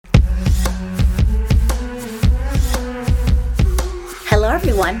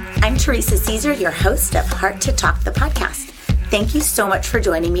everyone. I'm Teresa Caesar, your host of Heart to Talk, the podcast. Thank you so much for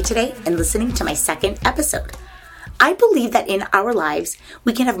joining me today and listening to my second episode. I believe that in our lives,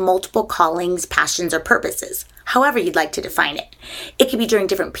 we can have multiple callings, passions, or purposes, however you'd like to define it. It could be during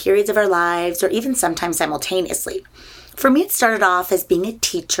different periods of our lives or even sometimes simultaneously. For me, it started off as being a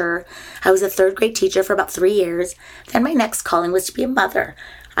teacher. I was a third grade teacher for about 3 years. Then my next calling was to be a mother.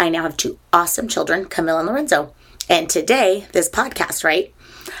 I now have 2 awesome children, Camille and Lorenzo. And today, this podcast, right?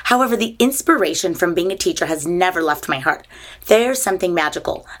 However, the inspiration from being a teacher has never left my heart. There's something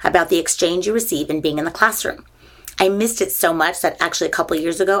magical about the exchange you receive in being in the classroom. I missed it so much that actually a couple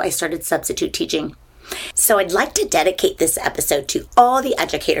years ago, I started substitute teaching. So I'd like to dedicate this episode to all the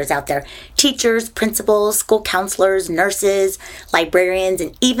educators out there, teachers, principals, school counselors, nurses, librarians,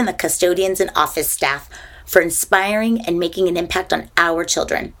 and even the custodians and office staff for inspiring and making an impact on our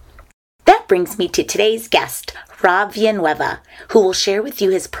children. That brings me to today's guest, Rob Villanueva, who will share with you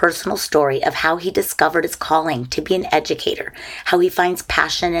his personal story of how he discovered his calling to be an educator, how he finds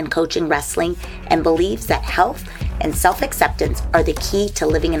passion in coaching wrestling, and believes that health and self-acceptance are the key to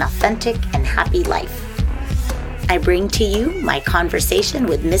living an authentic and happy life. I bring to you my conversation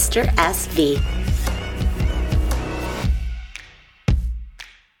with Mr. SV.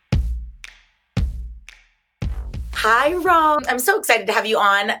 Hi, Rob. I'm so excited to have you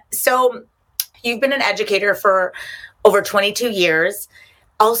on. So you've been an educator for over 22 years,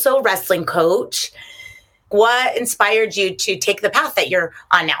 also wrestling coach. What inspired you to take the path that you're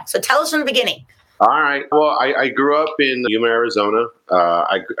on now? So tell us from the beginning. All right. Well, I grew up in Yuma, Arizona.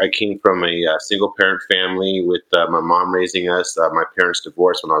 I came from a single parent family with my mom raising us. My parents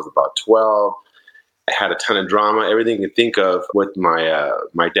divorced when I was about 12. I had a ton of drama, everything you could think of with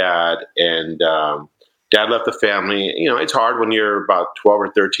my dad. And dad left the family. You know, it's hard when you're about 12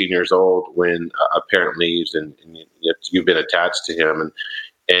 or 13 years old when a parent leaves and you've been attached to him.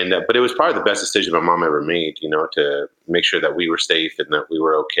 But it was probably the best decision my mom ever made, you know, to make sure that we were safe and that we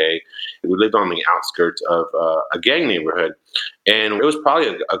were okay. We lived on the outskirts of a gang neighborhood, and it was probably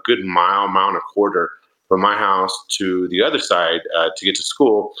a good mile and a quarter from my house to the other side to get to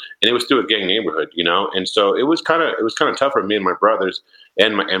school, and it was through a gang neighborhood, you know. And so it was kind of tough for me and my brothers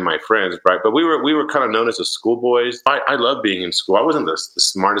and my friends, right? But we were kind of known as the schoolboys. I loved being in school. I wasn't the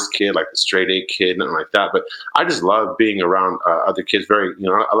smartest kid, like the straight A kid, nothing like that. But I just loved being around other kids. I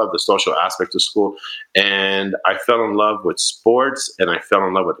love the social aspect of school. And I fell in love with sports, and I fell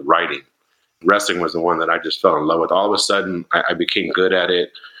in love with writing. Wrestling was the one that I just fell in love with. All of a sudden, I became good at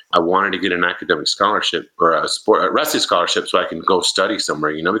it. I wanted to get an academic scholarship or a wrestling scholarship so I can go study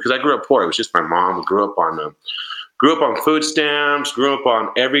somewhere, you know, because I grew up poor. It was just my mom. We grew up on food stamps, grew up on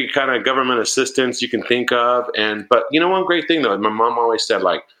every kind of government assistance you can think of. But you know, one great thing though, my mom always said,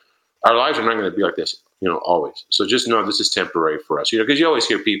 like, our lives are not going to be like this, you know, always. So just know this is temporary for us, you know, because you always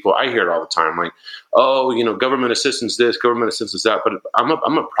hear people, I hear it all the time, like, oh, you know, government assistance this, government assistance that. But I'm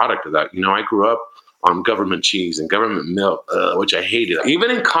a product of that. You know, I grew up on government cheese and government milk, which I hated.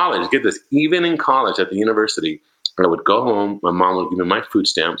 Even in college, get this, even in college at the university, I would go home, my mom would give me my food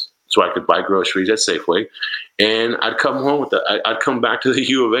stamps so I could buy groceries at Safeway. And I'd come home I'd come back to the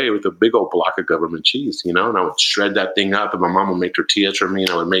U of A with a big old block of government cheese, you know, and I would shred that thing up, and my mom would make tortillas for me, and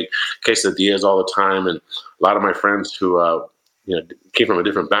I would make quesadillas all the time. And a lot of my friends who, came from a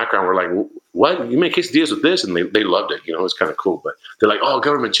different background were like, what? You make quesadillas with this? And they loved it. You know, it was kind of cool. But they're like, oh,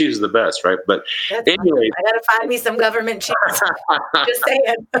 government cheese is the best, right? But anyway. I got to find me some government cheese. Just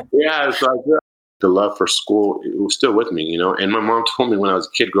saying. Yeah, so the love for school, it was still with me, you know. And my mom told me when I was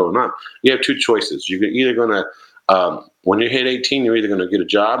a kid growing up, you have 2 choices. You're either going to, when you hit 18, you're either going to get a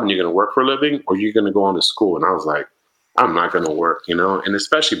job and you're going to work for a living, or you're going to go on to school. And I was like, I'm not going to work, you know. And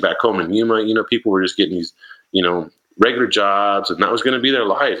especially back home in Yuma, you know, people were just getting these, you know, regular jobs, and that was going to be their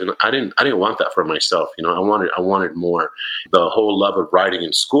life. And I didn't want that for myself, you know. I wanted more. The whole love of writing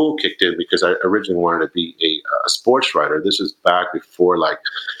in school kicked in because I originally wanted to be a sports writer. This was back before, like,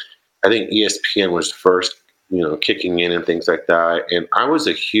 I think ESPN was first, you know, kicking in and things like that. And I was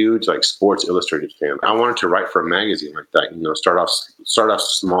a huge, like, Sports Illustrated fan. I wanted to write for a magazine like that, you know, start off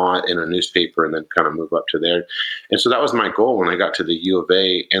small in a newspaper and then kind of move up to there. And so that was my goal when I got to the U of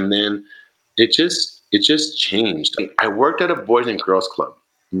A. And then it just changed. I worked at a Boys and Girls Club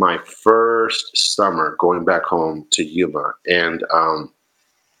my first summer going back home to Yuma. And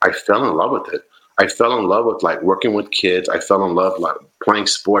I fell in love with it. I fell in love with, like, working with kids. I fell in love, like, playing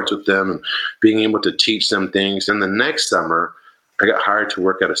sports with them and being able to teach them things. And the next summer, I got hired to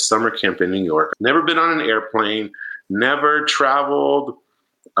work at a summer camp in New York. Never been on an airplane, never traveled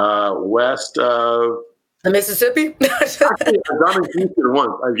west of the Mississippi. I've gone in Houston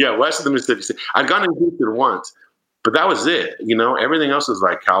once. West of the Mississippi. I'd gone in Houston once, But that was it. Everything else was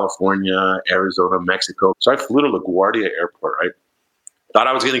like California, Arizona, Mexico. So I flew to LaGuardia Airport, right? Thought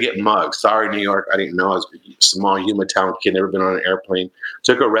I was going to get mugged. Sorry, New York. I didn't know. I was a small Yuma town kid, never been on an airplane.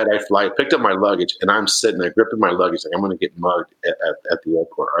 Took a red-eye flight, picked up my luggage, and I'm sitting there gripping my luggage like I'm going to get mugged at the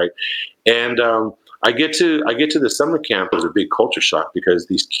airport, right? And I get to the summer camp. It was a big culture shock because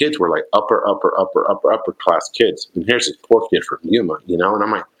these kids were like upper class kids. And here's this poor kid from Yuma, and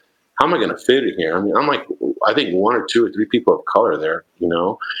I'm like, how am I going to fit in here? I mean, I'm like, I think one or two or three people of color there,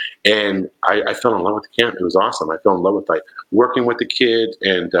 and I fell in love with the camp. It was awesome. I fell in love with like working with the kids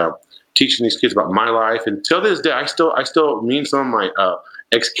and teaching these kids about my life. And till this day, I still meet some of my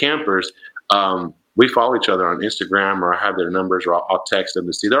ex-campers. We follow each other on Instagram, or I have their numbers, or I'll text them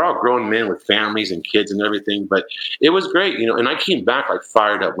to see. They're all grown men with families and kids and everything. But it was great, and I came back like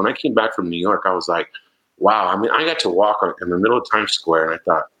fired up. When I came back from New York, I was like, wow. I mean, I got to walk in the middle of Times Square, and I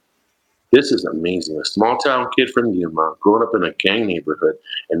thought, this is amazing. A small town kid from Yuma, growing up in a gang neighborhood,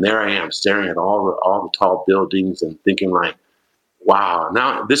 and there I am staring at all the tall buildings and thinking like, wow,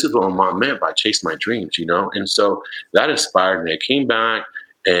 now this is what my mom meant by chase my dreams, And so that inspired me. I came back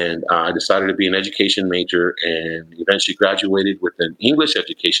and I decided to be an education major and eventually graduated with an English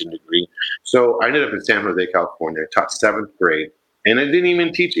education degree. So I ended up in San Jose, California. I taught 7th grade. And I didn't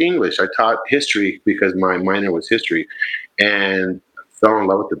even teach English. I taught history because my minor was history. And fell in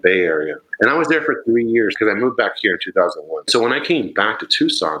love with the Bay Area. And I was there for 3 years because I moved back here in 2001. So when I came back to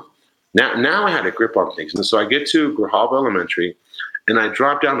Tucson, now I had a grip on things. And so I get to Grijalva Elementary, and I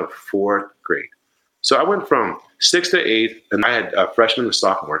dropped down to 4th grade. So I went from 6th to 8th, and I had freshmen and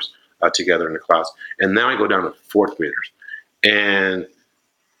sophomores together in the class. And now I go down to 4th graders. And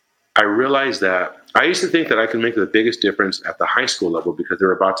I realized that I used to think that I could make the biggest difference at the high school level because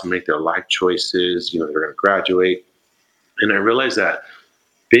they're about to make their life choices. They're going to graduate. And I realized that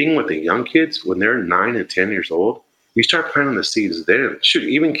being with the young kids, when they're 9 and 10 years old, you start planting the seeds there. Shoot,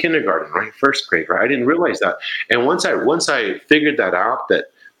 even kindergarten, right? 1st grade, right? I didn't realize that. And once I figured that out, that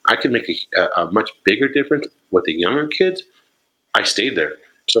I could make a much bigger difference with the younger kids, I stayed there.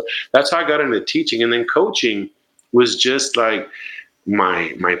 So that's how I got into teaching. And then coaching was just like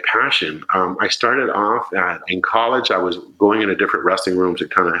my passion. I started off in college. I was going into different wrestling rooms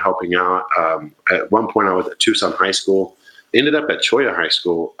and kind of helping out. At one point, I was at Tucson High School. Ended up at Cholla High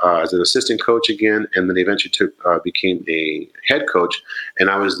School as an assistant coach again, and then eventually became a head coach. And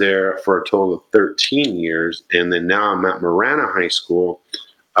I was there for a total of 13 years. And then now I'm at Marana High School,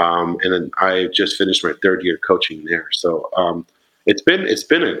 and then I just finished my 3rd year coaching there. So it's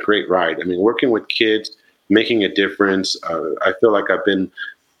been a great ride. I mean, working with kids, making a difference. I feel like I've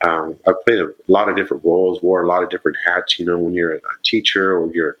played a lot of different roles, wore a lot of different hats. When you're a teacher or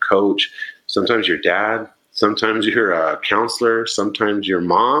you're a coach, sometimes you're dad. Sometimes you're a counselor, sometimes you're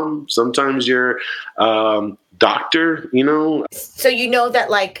mom, sometimes you're doctor, So that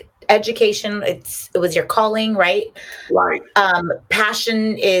like education, it was your calling, right? Right.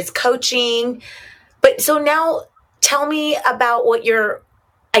 Passion is coaching. But so now tell me about what your,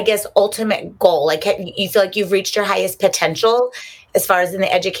 I guess, ultimate goal, like you feel like you've reached your highest potential as far as in the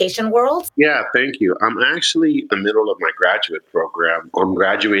education world? Yeah, thank you. I'm actually in the middle of my graduate program. I'm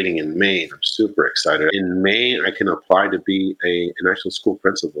graduating in May. I'm super excited. In May, I can apply to be an actual school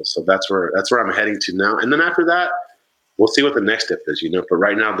principal. So that's where I'm heading to now. And then after that, we'll see what the next step is, But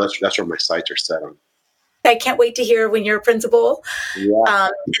right now, that's where my sights are set on. I can't wait to hear when you're a principal. Yeah.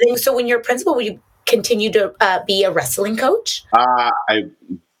 So when you're a principal, will you continue to be a wrestling coach? I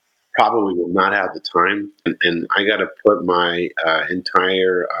probably will not have the time, and I got to put my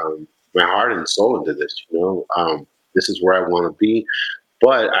entire my heart and soul into this. This is where I want to be,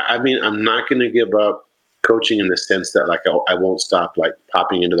 but I mean, I'm not going to give up coaching in the sense that like I won't stop like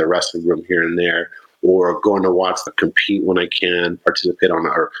popping into the wrestling room here and there, or going to watch compete when I can, participate on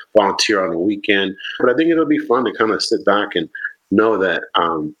or volunteer on a weekend. But I think it'll be fun to kind of sit back and know that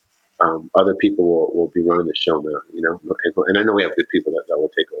other people will be running the show now, and I know we have good people that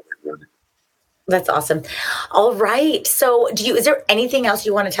will take over and run it. That's awesome. All right. So is there anything else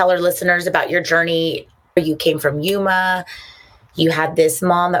you want to tell our listeners about your journey? You came from Yuma. You had this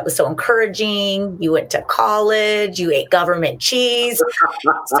mom that was so encouraging. You went to college. You ate government cheese.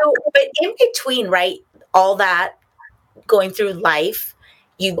 But in between, right, all that going through life,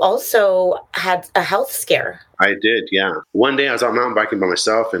 you also had a health scare. I did, yeah. One day I was out mountain biking by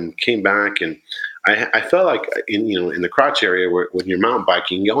myself and came back, and I felt like in the crotch area when you're mountain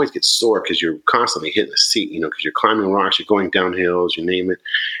biking, you always get sore because you're constantly hitting the seat, because you're climbing rocks, you're going down hills, you name it.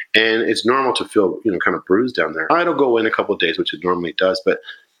 And it's normal to feel, kind of bruised down there. It'll go in a couple of days, which it normally does, but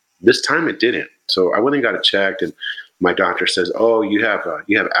this time it didn't. So I went and got it checked, and my doctor says, "Oh, you have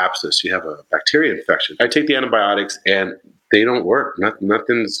abscess. You have a bacteria infection." I take the antibiotics, and they don't work.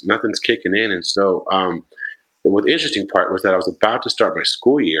 Nothing's kicking in. And so, the interesting part was that I was about to start my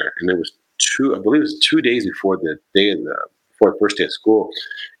school year, and it was I believe it was 2 days before before the first day of school.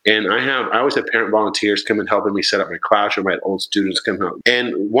 And I always have parent volunteers come and helping me set up my classroom. I had old students come help.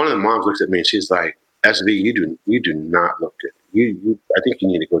 And one of the moms looks at me and she's like, "SV, you do not look good. I think you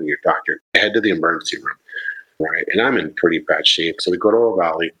need to go to your doctor." I head to the emergency room, right? And I'm in pretty bad shape. So we go to Oro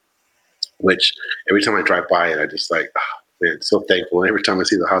Valley, which every time I drive by it, I just like, oh, man, so thankful. And every time I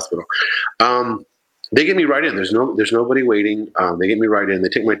see the hospital, they get me right in. There's nobody waiting. They get me right in. They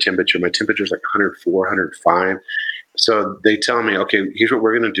take my temperature. My temperature is like 104, 105. So they tell me, "Okay, here's what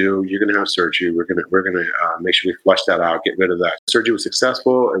we're going to do. You're going to have surgery. We're going to make sure we flush that out, get rid of that." Surgery was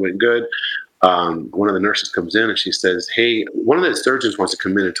successful. It went good. One of the nurses comes in and she says, "Hey, one of the surgeons wants to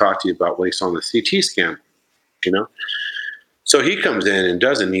come in and talk to you about what he saw on the CT scan." You know, so he comes in and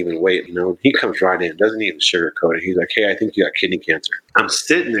doesn't even wait. You know, he comes right in, doesn't even sugarcoat it. He's like, "Hey, I think you got kidney cancer." I'm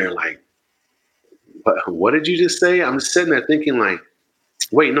sitting there like, what did you just say? I'm sitting there thinking like,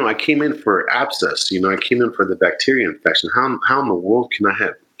 wait, no, I came in for abscess. You know, I came in for the bacteria infection. How in the world can I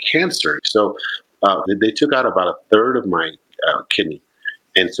have cancer? So they took out about a third of my kidney.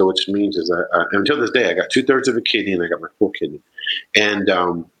 And so which means is until this day, I got 2/3 of a kidney and I got my full kidney.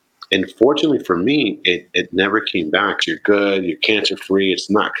 And fortunately for me, it never came back. You're good. You're cancer free.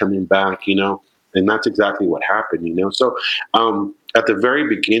 It's not coming back, you know. And that's exactly what happened, you know. So at the very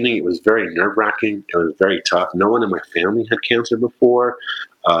beginning, it was very nerve-wracking. It was very tough. No one in my family had cancer before.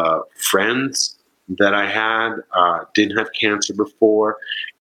 Friends that I had didn't have cancer before.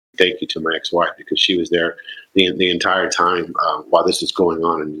 Thank you to my ex-wife because she was there the entire time while this was going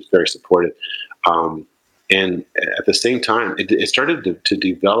on and was very supportive. And at the same time, it started to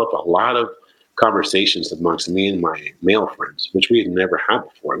develop a lot of conversations amongst me and my male friends, which we had never had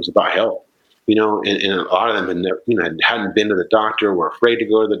before. It was about health. You know, and a lot of them had never, you know, hadn't been to the doctor, were afraid to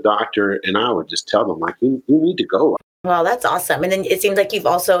go to the doctor, and I would just tell them like, you need to go. Well, that's awesome. And then it seems like you've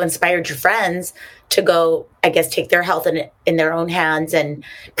also inspired your friends to go, I guess, take their health in their own hands. And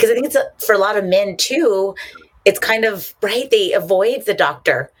because I think it's for a lot of men too, it's kind of right. They avoid the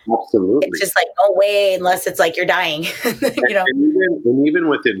doctor. Absolutely. It's just like, no way, unless it's like you're dying, you know. And even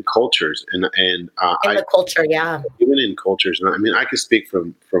within cultures and in the culture, yeah. Even in cultures, I mean, I could speak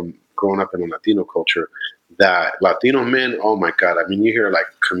from growing up in a Latino culture, that Latino men, oh my God, I mean, you hear like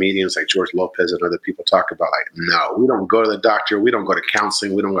comedians like George Lopez and other people talk about like, no, we don't go to the doctor, we don't go to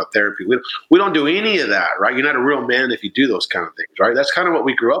counseling, we don't go to therapy, we don't do any of that, right? You're not a real man if you do those kind of things, right? That's kind of what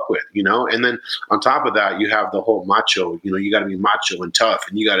we grew up with, you know? And then on top of that, you have the whole macho, you know, you got to be macho and tough,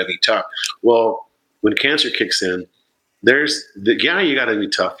 and you got to be tough. Well, when cancer kicks in, you got to be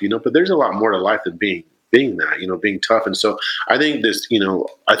tough, you know, but there's a lot more to life than being that, you know, being tough. And so I think this, you know,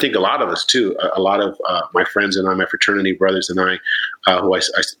 I think a lot of us too, a lot of my friends and I, my fraternity brothers and I, who I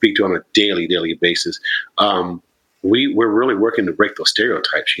speak to on a daily basis, we're really working to break those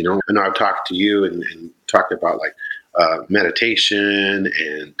stereotypes, you know. And I've talked to you and talked about like meditation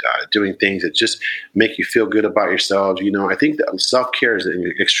and doing things that just make you feel good about yourselves. You know, I think that self-care is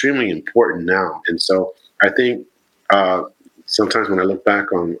extremely important now. And so I think sometimes when I look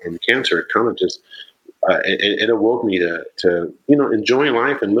back on cancer, it kind of just, it awoke me to you know, enjoying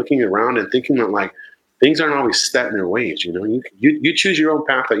life and looking around and thinking that like things aren't always set in their ways. You know, you choose your own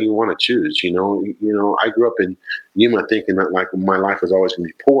path that you want to choose. You know, I grew up in Yuma thinking that like my life was always going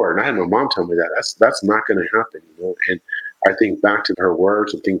to be poor, and I had my mom tell me that that's not going to happen. You know, and I think back to her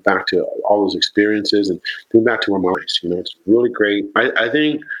words and think back to all those experiences and think back to her life. You know, it's really great. I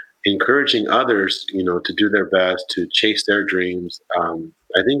think encouraging others, you know, to do their best, to chase their dreams.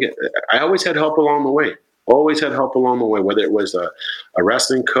 I think I always had help along the way. Always had help along the way, whether it was a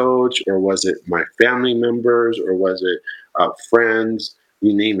wrestling coach or was it my family members or was it friends,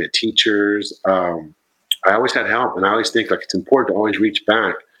 you name it, teachers. I always had help, and I always think like it's important to always reach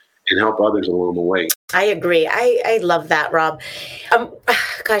back and help others along the way. I agree. I love that, Rob.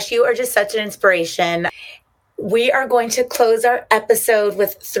 Gosh, you are just such an inspiration. We are going to close our episode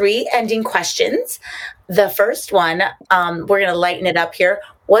with 3 ending questions. The first one, we're going to lighten it up here.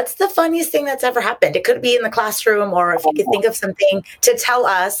 What's the funniest thing that's ever happened? It could be in the classroom, or if you could think of something to tell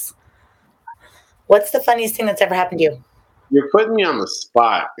us. What's the funniest thing that's ever happened to you? You're putting me on the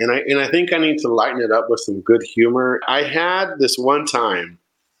spot, and I think I need to lighten it up with some good humor. I had this one time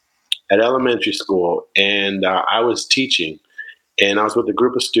at elementary school, and I was teaching, and I was with a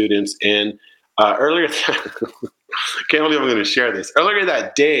group of students, and earlier, can't believe I'm going to share this. Earlier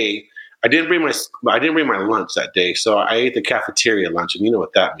that day, I didn't bring my lunch that day, so I ate the cafeteria lunch, and you know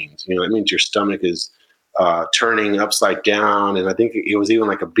what that means. You know, that means your stomach is turning upside down. And I think it was even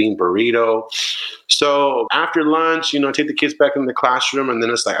like a bean burrito. So after lunch, I take the kids back into the classroom, and then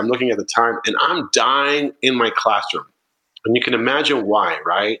it's like I'm looking at the time and I'm dying in my classroom. And you can imagine why,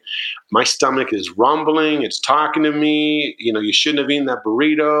 right? My stomach is rumbling. It's talking to me. You shouldn't have eaten that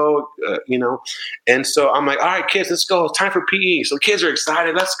burrito, And so I'm like, all right, kids, let's go. It's time for PE. So kids are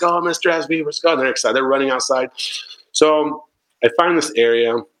excited. Let's go, Mr. SB. Let's go. And they're excited. They're running outside. So I find this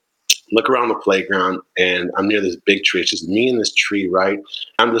area, look around the playground, and I'm near this big tree. It's just me and this tree, right?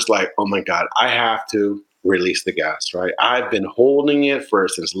 I'm just like, oh my God, I have to release the gas, right? I've been holding it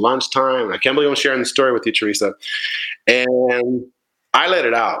since lunchtime. I can't believe I'm sharing the story with you, Teresa. And I let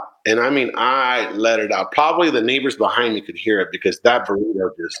it out. And I mean, I let it out. Probably the neighbors behind me could hear it because that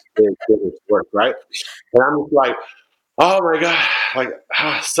burrito just didn't work, right? And I'm just like, oh my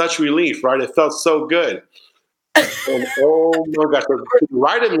God, such relief, right? It felt so good. And oh my gosh, to the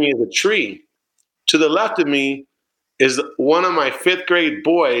right of me is a tree. To the left of me is one of my 5th grade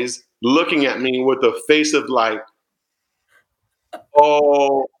boys looking at me with a face of like,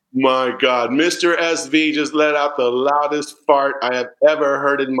 oh my God, Mr. SV just let out the loudest fart I have ever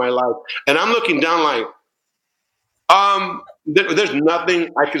heard in my life. And I'm looking down like, there's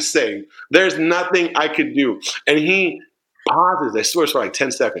nothing I could say. There's nothing I could do. And he pauses, I swear, for like 10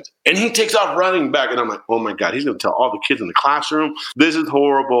 seconds. And he takes off running back. And I'm like, oh my God, he's going to tell all the kids in the classroom. This is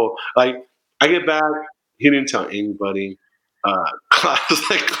horrible. Like, I get back. He didn't tell anybody.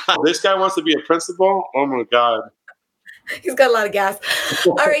 This guy wants to be a principal? Oh my God. He's got a lot of gas.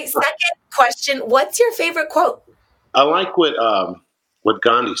 All right, second question. What's your favorite quote? I like what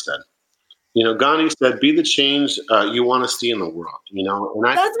Gandhi said. Gandhi said, be the change you want to see in the world, And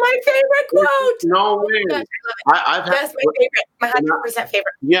that's my favorite quote. No way. Oh that's my favorite. My 100%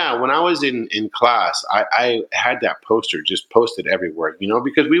 favorite. Yeah, when I was in class, I had that poster just posted everywhere,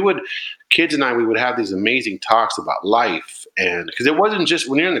 because kids and we would have these amazing talks about life. And because it wasn't just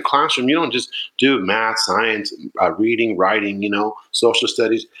when you're in the classroom, you don't just do math, science, reading, writing, social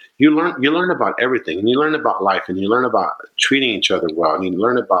studies. You learn about everything, and you learn about life, and you learn about treating each other well, and you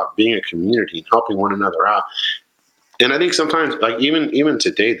learn about being a community and helping one another out. And I think sometimes, like even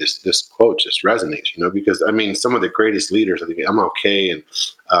today, this quote just resonates, because I mean, some of the greatest leaders, I think MLK and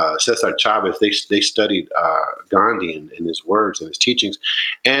Cesar Chavez, they studied Gandhi and his words and his teachings,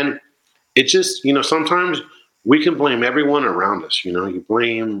 and it just, sometimes we can blame everyone around us. You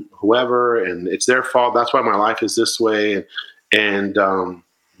blame whoever, and it's their fault. That's why my life is this way, and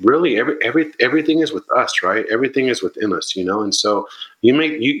really everything is with us, right? Everything is within us, and so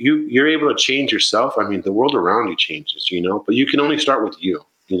you're able to change yourself. I mean, the world around you changes, but you can only start with you,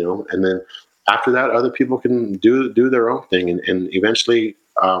 and then after that, other people can do their own thing, and eventually,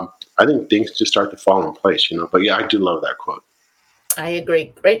 I think things just start to fall in place, But yeah, I do love that quote. I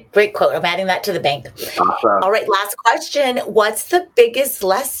agree. Great quote. I'm adding that to the bank. Awesome. All right, last question. What's the biggest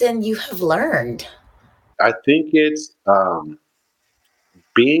lesson you have learned? I think it's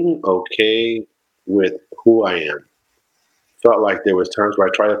being okay with who I am. Felt like there was times where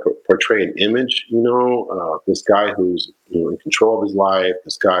I tried to portray an image, this guy who's in control of his life,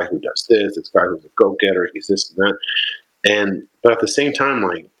 this guy who does this guy who's a go-getter, he's this and that. But at the same time,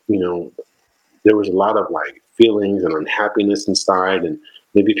 there was a lot of feelings and unhappiness inside, and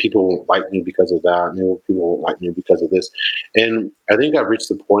maybe people won't like me because of that. Maybe people won't like me because of this. And I think I've reached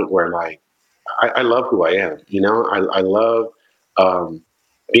the point where I love who I am. I love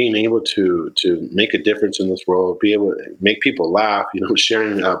being able to make a difference in this world, be able to make people laugh,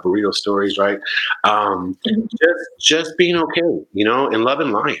 sharing burrito stories, right? Just being okay, and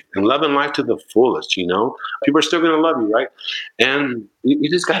loving life to the fullest, People are still going to love you, right? And you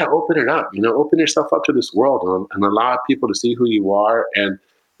just got to open it up, open yourself up to this world and allow people to see who you are, and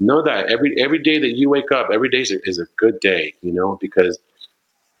know that every day that you wake up, every day is a good day, because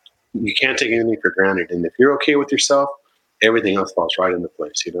you can't take anything for granted. And if you're okay with yourself, everything else falls right into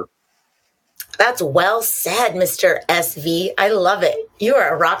place, That's well said, Mr. SV. I love it. You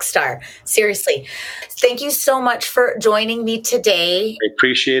are a rock star. Seriously. Thank you so much for joining me today. I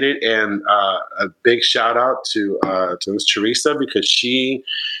appreciate it. And a big shout out to Ms. Teresa, because she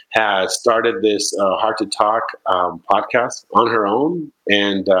has started this Heart to Talk podcast on her own.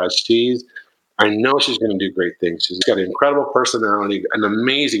 And I know she's going to do great things. She's got an incredible personality, an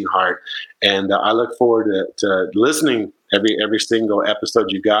amazing heart. And I look forward to listening every single episode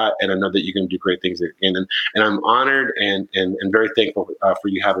you got, and I know that you're going to do great things again. And I'm honored and very thankful for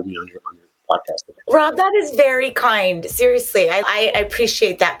you having me on your podcast today. Rob, that is very kind. Seriously, I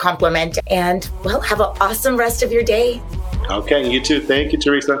appreciate that compliment. And well, have an awesome rest of your day. Okay, you too. Thank you,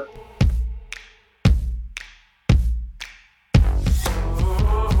 Teresa.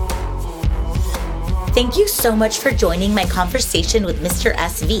 Thank you so much for joining my conversation with Mr.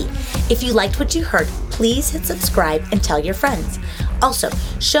 SV. If you liked what you heard, please hit subscribe and tell your friends. Also,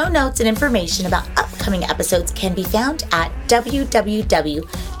 show notes and information about upcoming episodes can be found at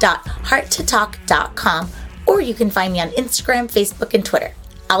www.hearttotalk.com, or you can find me on Instagram, Facebook, and Twitter.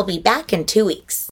 I'll be back in 2 weeks.